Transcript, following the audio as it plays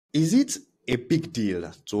Is it a big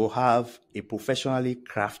deal to have a professionally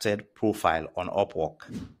crafted profile on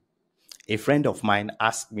Upwork? A friend of mine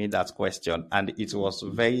asked me that question, and it was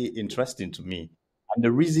very interesting to me. And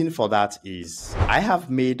the reason for that is I have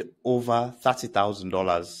made over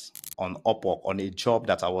 $30,000 on Upwork on a job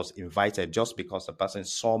that I was invited just because the person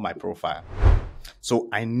saw my profile. So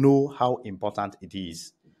I know how important it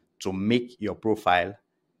is to make your profile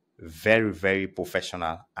very, very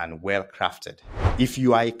professional and well crafted. If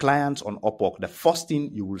you are a client on Upwork, the first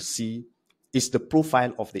thing you will see is the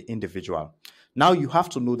profile of the individual. Now you have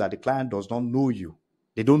to know that the client does not know you.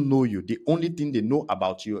 They don't know you. The only thing they know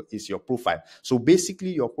about you is your profile. So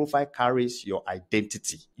basically, your profile carries your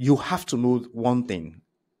identity. You have to know one thing.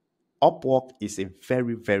 Upwork is a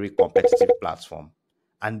very, very competitive platform.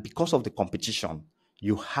 And because of the competition,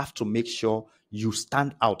 you have to make sure you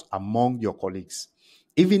stand out among your colleagues.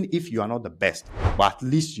 Even if you are not the best, but at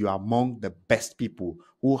least you are among the best people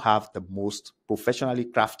who have the most professionally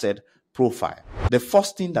crafted profile. The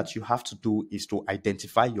first thing that you have to do is to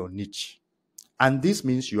identify your niche. And this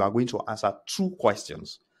means you are going to answer two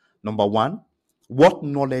questions. Number one, what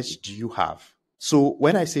knowledge do you have? So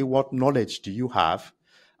when I say what knowledge do you have,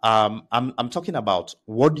 I'm talking about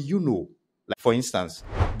what do you know? Like for instance,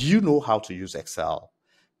 do you know how to use Excel?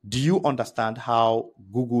 Do you understand how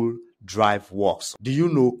Google Drive works? Do you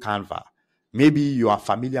know Canva? Maybe you are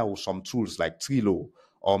familiar with some tools like Trello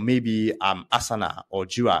or maybe Asana or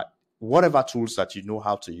Jira, whatever tools that you know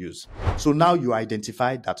how to use. So now you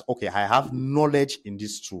identify that, okay, I have knowledge in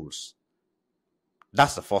these tools.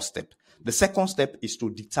 That's the first step. The second step is to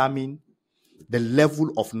determine the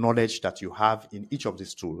level of knowledge that you have in each of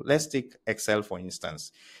these tools. Let's take Excel, for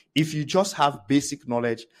instance. If you just have basic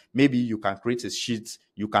knowledge, maybe you can create a sheet,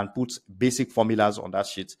 you can put basic formulas on that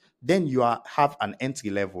sheet, then you have an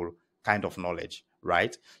entry level kind of knowledge,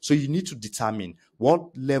 right? So you need to determine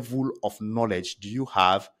what level of knowledge do you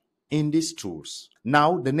have in these tools.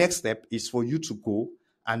 Now, the next step is for you to go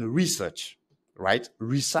and research, right?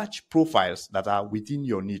 Research profiles that are within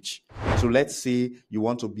your niche. So let's say you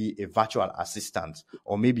want to be a virtual assistant,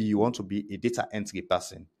 or maybe you want to be a data entry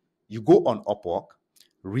person. You go on Upwork,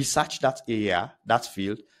 research that area, that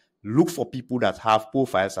field, look for people that have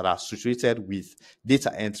profiles that are situated with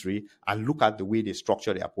data entry, and look at the way they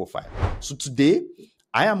structure their profile. So today,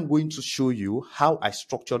 I am going to show you how I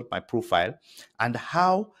structured my profile and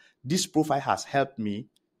how this profile has helped me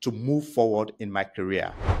to move forward in my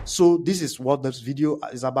career. So this is what this video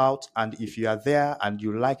is about. And if you are there and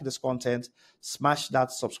you like this content, smash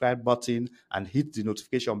that subscribe button and hit the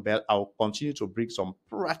notification bell. I'll continue to bring some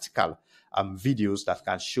practical videos that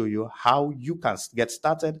can show you how you can get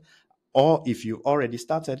started, or if you already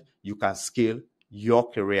started, you can scale your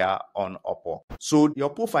career on Upwork. So your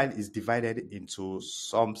profile is divided into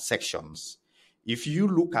some sections. If you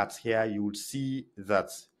look at here, you will see that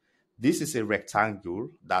this is a rectangle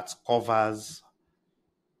that covers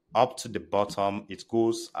up to the bottom. It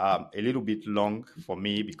goes a little bit long for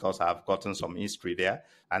me because I've gotten some history there.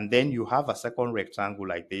 And then you have a second rectangle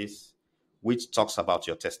like this, which talks about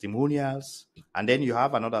your testimonials. And then you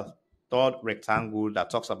have another third rectangle that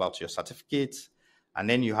talks about your certificates. And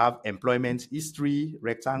then you have employment history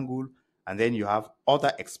rectangle. And then you have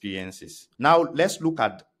other experiences. Now, let's look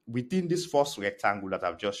at within this first rectangle that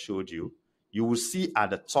I've just showed you. You will see at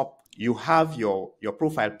the top, you have your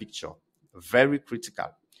profile picture. Very critical.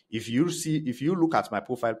 If you look at my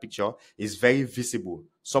profile picture, it's very visible.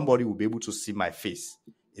 Somebody will be able to see my face.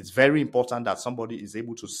 It's very important that somebody is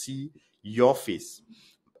able to see your face.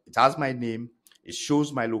 It has my name, it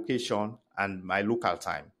shows my location and my local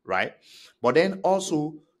time, right? But then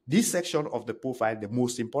also, this section of the profile, the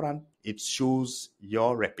most important, it shows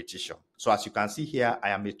your repetition. So as you can see here, I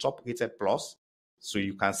am a top rated plus. So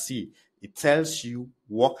you can see, it tells you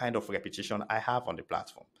what kind of repetition I have on the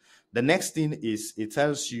platform. The next thing is it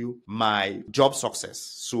tells you my job success.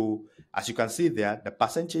 So as you can see there, the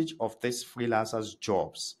percentage of these freelancers'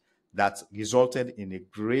 jobs that resulted in a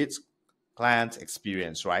great client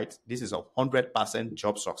experience, right? This is a 100%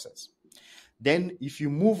 job success. Then if you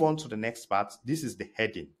move on to the next part, this is the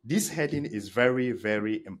heading. This heading is very,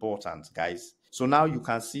 very important, guys. So now you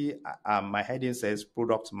can see my heading says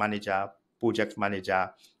product manager, project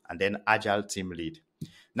manager, and then agile team lead.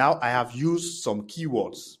 Now I have used some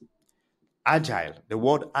keywords. Agile, the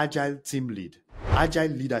word agile team lead, agile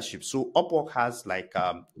leadership. So Upwork has like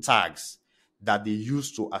tags that they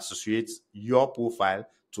use to associate your profile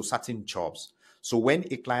to certain jobs. So when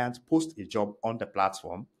a client posts a job on the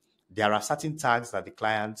platform, there are certain tags that the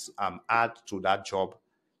clients add to that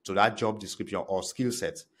job description or skill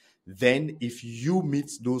set. Then if you meet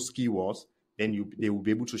those keywords, then they will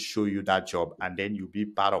be able to show you that job, and then you'll be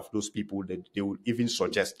part of those people that they will even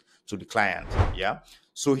suggest to the client. Yeah.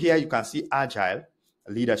 So here you can see agile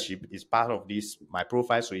leadership is part of this, my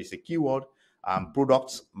profile. So it's a keyword.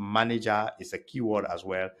 Product manager is a keyword as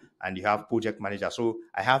well. And you have project manager. So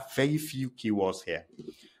I have very few keywords here.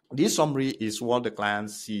 This summary is what the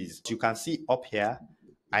client sees. You can see up here,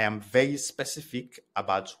 I am very specific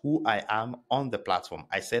about who I am on the platform.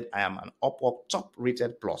 I said I am an Upwork top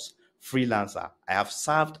rated plus freelancer. I have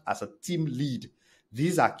served as a team lead.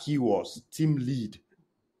 These are keywords, team lead,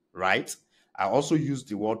 right? I also use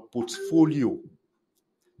the word portfolio.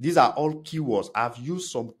 These are all keywords. I've used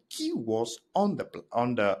some keywords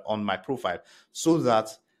on my profile so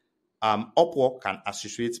that Upwork can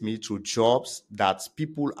associate me to jobs that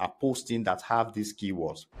people are posting that have these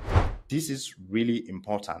keywords. This is really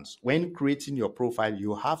important. When creating your profile,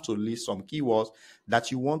 you have to list some keywords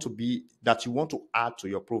that you want to add to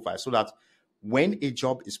your profile so that when a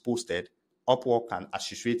job is posted, Upwork can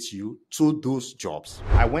associate you to those jobs.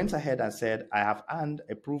 I went ahead and said I have earned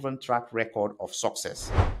a proven track record of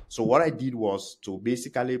success. So what I did was to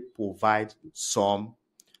basically provide some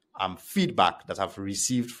feedback that I've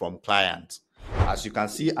received from clients. As you can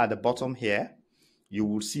see at the bottom here, you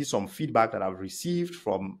will see some feedback that I've received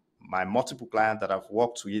from my multiple clients that I've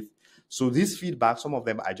worked with. So this feedback, some of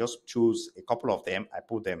them, I just chose a couple of them, I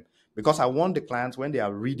put them because I want the clients, when they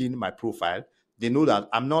are reading my profile, they know that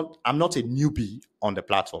I'm not a newbie on the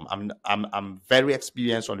platform. I'm very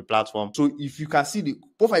experienced on the platform. So if you can see, the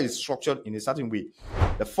profile is structured in a certain way.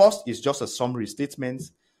 The first is just a summary statement.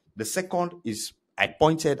 The second is I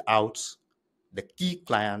pointed out the key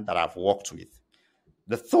client that I've worked with.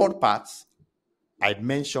 The third part, I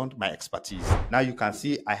mentioned my expertise. Now you can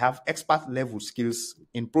see I have expert level skills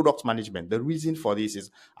in product management. The reason for this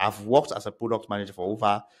is I've worked as a product manager for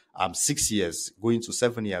over 6 years, going to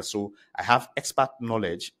 7 years. So I have expert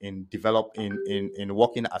knowledge in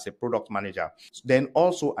working as a product manager. Then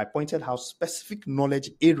also I pointed out specific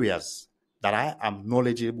knowledge areas that I am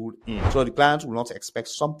knowledgeable in. So the client will not expect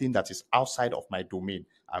something that is outside of my domain.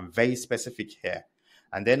 I'm very specific here.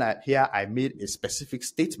 And then here I made a specific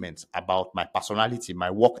statement about my personality,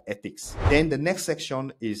 my work ethics. Then the next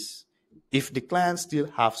section is if the clients still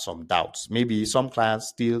have some doubts, maybe some clients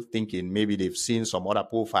still thinking, maybe they've seen some other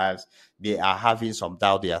profiles, they are having some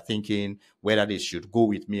doubt, they are thinking whether they should go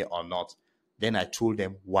with me or not. Then I told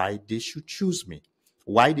them why they should choose me.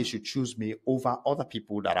 Why they should choose me over other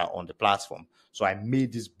people that are on the platform. So I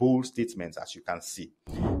made these bold statements, as you can see.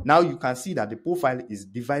 Now you can see that the profile is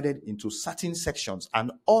divided into certain sections,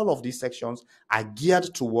 and all of these sections are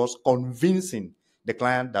geared towards convincing the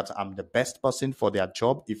client that I'm the best person for their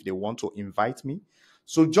job if they want to invite me.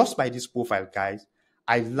 So just by this profile, guys,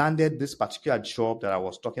 I landed this particular job that I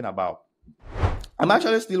was talking about. I'm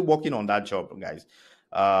actually still working on that job, guys.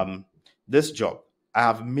 This job, I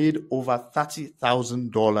have made over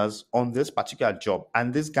 $30,000 on this particular job.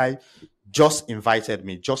 And this guy just invited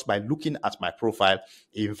me just by looking at my profile.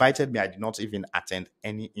 He invited me. I did not even attend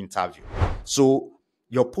any interview. So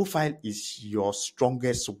your profile is your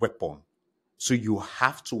strongest weapon. So you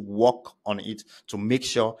have to work on it to make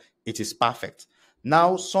sure it is perfect.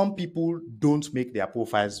 Now, some people don't make their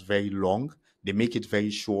profiles very long. They make it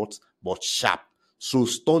very short but sharp. So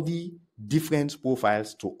study different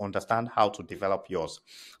profiles to understand how to develop yours.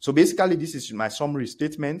 So basically, this is my summary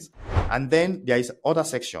statement. And then there is other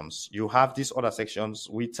sections. You have these other sections.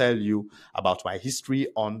 We tell you about my history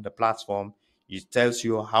on the platform. It tells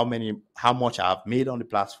you how much I have made on the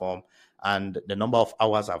platform and the number of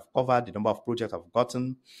hours I've covered, the number of projects I've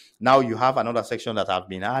gotten. Now you have another section that have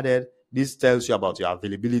been added. This tells you about your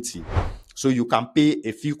availability. So you can pay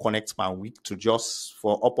a few connects per week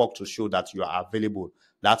for Upwork to show that you are available.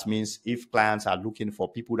 That means if clients are looking for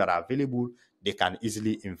people that are available, they can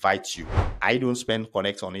easily invite you. I don't spend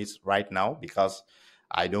connect on it right now because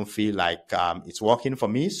I don't feel like it's working for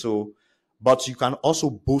me. But you can also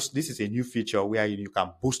boost. This is a new feature where you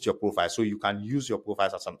can boost your profile. So you can use your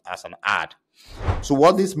profile as an ad. So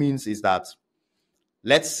what this means is that,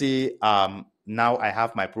 let's say now I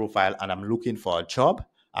have my profile and I'm looking for a job.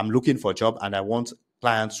 And I want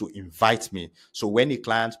clients to invite me. So when a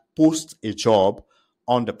client posts a job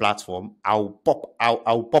on the platform, I'll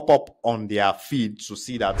pop up on their feed to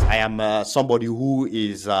see that I am somebody who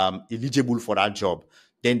is eligible for that job.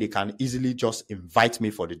 Then they can easily just invite me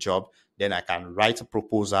for the job. Then I can write a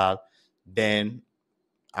proposal. Then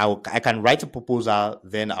I can write a proposal.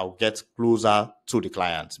 Then I'll get closer to the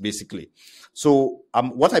client, basically. So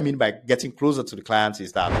what I mean by getting closer to the client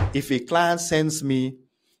is that if a client sends me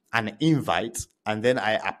an invite and then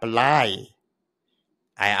I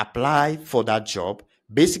apply for that job,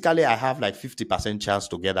 Basically, I have like 50% chance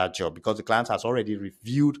to get that job because the client has already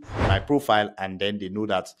reviewed my profile, and then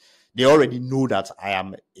they already know that I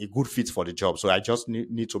am a good fit for the job. So I just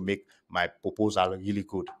need to make my proposal really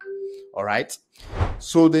good. All right.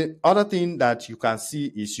 So the other thing that you can see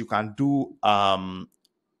is you can do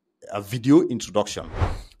a video introduction.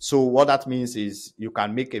 So what that means is you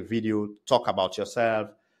can make a video, talk about yourself,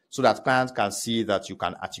 so that clients can see that you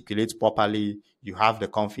can articulate properly, you have the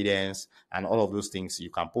confidence and all of those things. You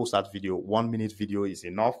can post that video. 1 minute video is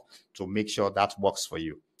enough to make sure that works for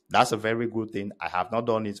you. That's a very good thing. I have not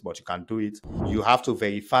done it, but you can do it. You have to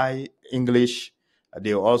verify English.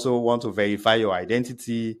 They also want to verify your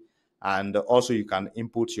identity, and also you can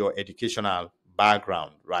input your educational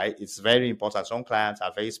background, right? It's very important. Some clients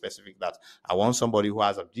are very specific that I want somebody who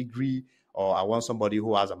has a degree, or I want somebody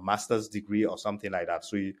who has a master's degree or something like that.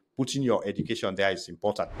 So putting your education there is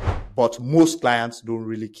important. But most clients don't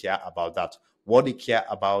really care about that. What they care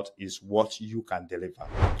about is what you can deliver.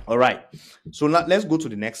 All right. So now let's go to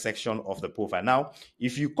the next section of the profile. Now,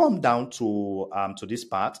 if you come down to this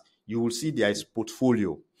part, you will see there is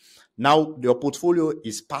portfolio. Now, your portfolio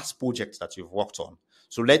is past projects that you've worked on.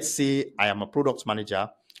 So let's say I am a product manager.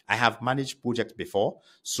 I have managed projects before,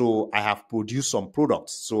 so I have produced some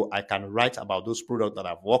products. So I can write about those products that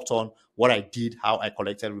I've worked on, what I did, how I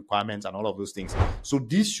collected requirements, and all of those things. So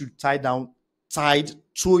this should tied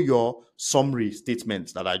to your summary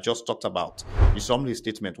statement that I just talked about. The summary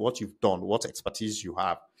statement, what you've done, what expertise you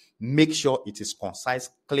have. Make sure it is concise,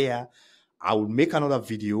 clear. I will make another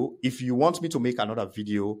video. If you want me to make another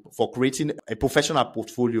video for creating a professional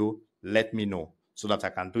portfolio, let me know so that I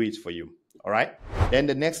can do it for you. All right. Then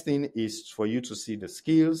the next thing is for you to see the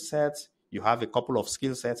skill sets. You have a couple of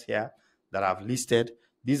skill sets here that I've listed.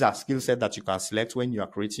 These are skill sets that you can select when you are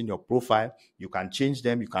creating your profile. You can change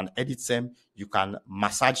them. You can edit them. You can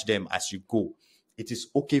massage them as you go. It is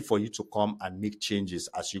okay for you to come and make changes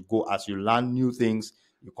as you go. As you learn new things,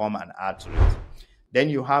 you come and add to it. Then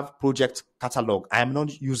you have project catalog. I am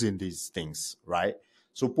not using these things, right?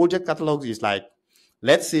 So project catalog is like,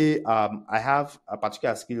 let's say I have a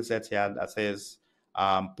particular skill set here that says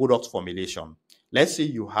product formulation. Let's say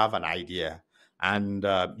you have an idea and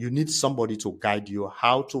you need somebody to guide you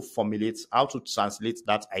how to formulate, how to translate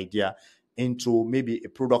that idea into maybe a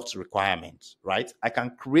product requirement, right? I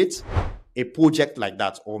can create a project like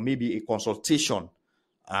that, or maybe a consultation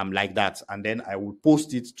like that, and then I will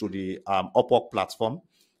post it to the Upwork platform.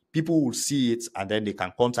 People will see it, and then they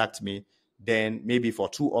can contact me. Then maybe for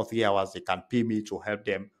 2 or 3 hours, they can pay me to help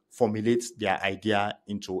them formulate their idea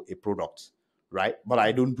into a product, right? But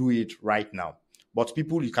I don't do it right now. But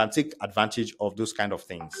people, you can take advantage of those kind of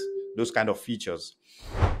things, those kind of features.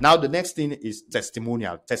 Now, the next thing is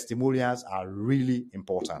testimonial. Testimonials are really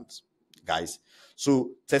important, guys.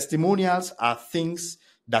 So testimonials are things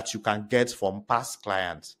that you can get from past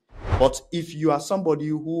clients. But if you are somebody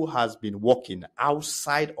who has been working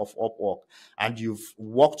outside of Upwork and you've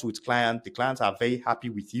worked with clients, the clients are very happy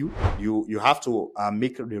with you, you have to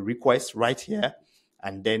make the request right here,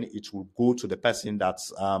 and then it will go to the person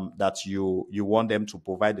that you want them to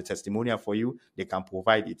provide the testimonial for you. They can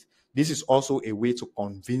provide it. This is also a way to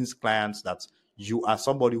convince clients that you are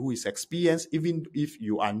somebody who is experienced, even if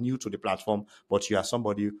you are new to the platform, but you are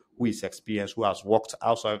somebody who is experienced, who has worked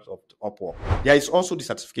outside of Upwork. There is also the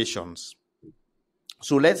certifications.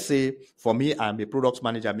 So let's say for me, I'm a product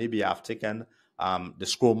manager. Maybe I've taken the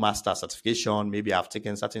Scrum Master certification. Maybe I've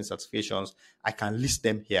taken certain certifications. I can list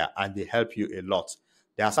them here, and they help you a lot.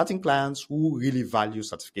 There are certain clients who really value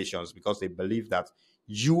certifications because they believe that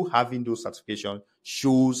you having those certifications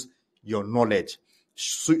shows your knowledge,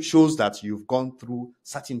 shows that you've gone through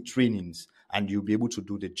certain trainings and you'll be able to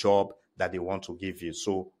do the job that they want to give you.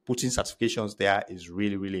 So putting certifications there is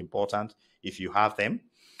really, really important if you have them.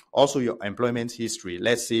 Also, your employment history.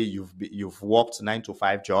 Let's say you've worked 9 to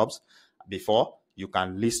 5 jobs before. You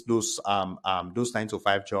can list those 9 to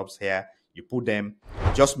 5 jobs here. You put them,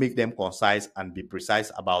 just make them concise and be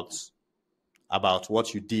precise about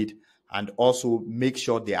what you did, and also make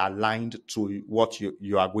sure they are aligned to what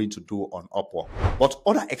you are going to do on Upwork. But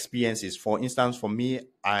other experiences, for instance, for me,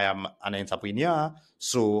 I am an entrepreneur,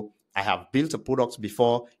 so I have built a product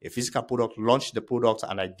before, a physical product, launched the product,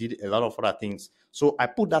 and I did a lot of other things. So I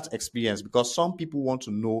put that experience because some people want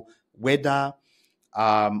to know whether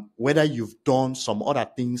you've done some other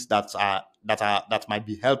things that might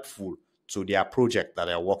be helpful to their project that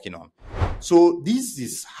they're working on. So this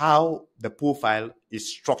is how the profile is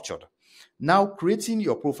structured. Now, creating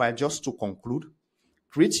your profile, just to conclude,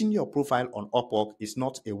 creating your profile on Upwork is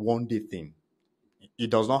not a one-day thing. It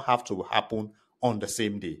does not have to happen on the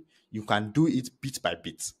same day. You can do it bit by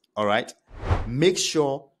bit, all right? Make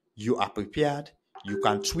sure you are prepared. You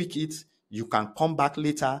can tweak it. You can come back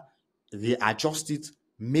later, readjust it.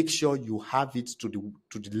 Make sure you have it to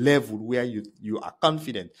the level where you are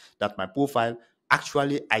confident that my profile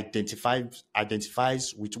actually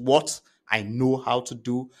identifies with what I know how to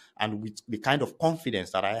do and with the kind of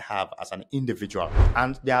confidence that I have as an individual.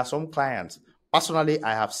 And there are some clients, personally,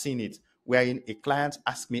 I have seen it, wherein a client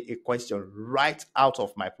asked me a question right out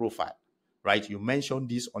of my profile, right? You mentioned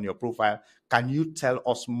this on your profile. Can you tell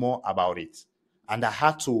us more about it? And I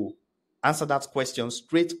had to answer that question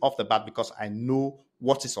straight off the bat because I know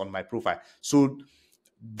what is on my profile. So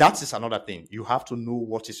that is another thing. You have to know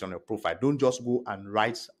what is on your profile. Don't just go and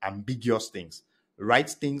write ambiguous things.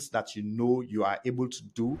 Write things that you know you are able to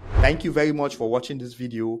do. Thank you very much for watching this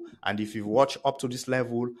video. And if you've watched up to this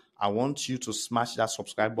level, I want you to smash that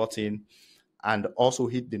subscribe button and also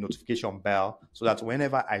hit the notification bell so that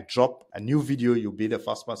whenever I drop a new video, you'll be the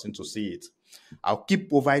first person to see it. I'll keep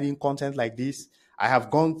providing content like this. I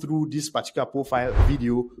have gone through this particular profile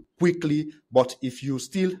video quickly, but if you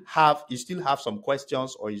still have some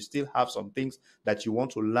questions or you still have some things that you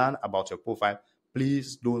want to learn about your profile,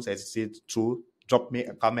 please don't hesitate to drop me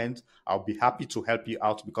a comment. I'll be happy to help you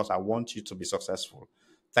out because I want you to be successful.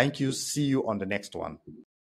 Thank you. See you on the next one.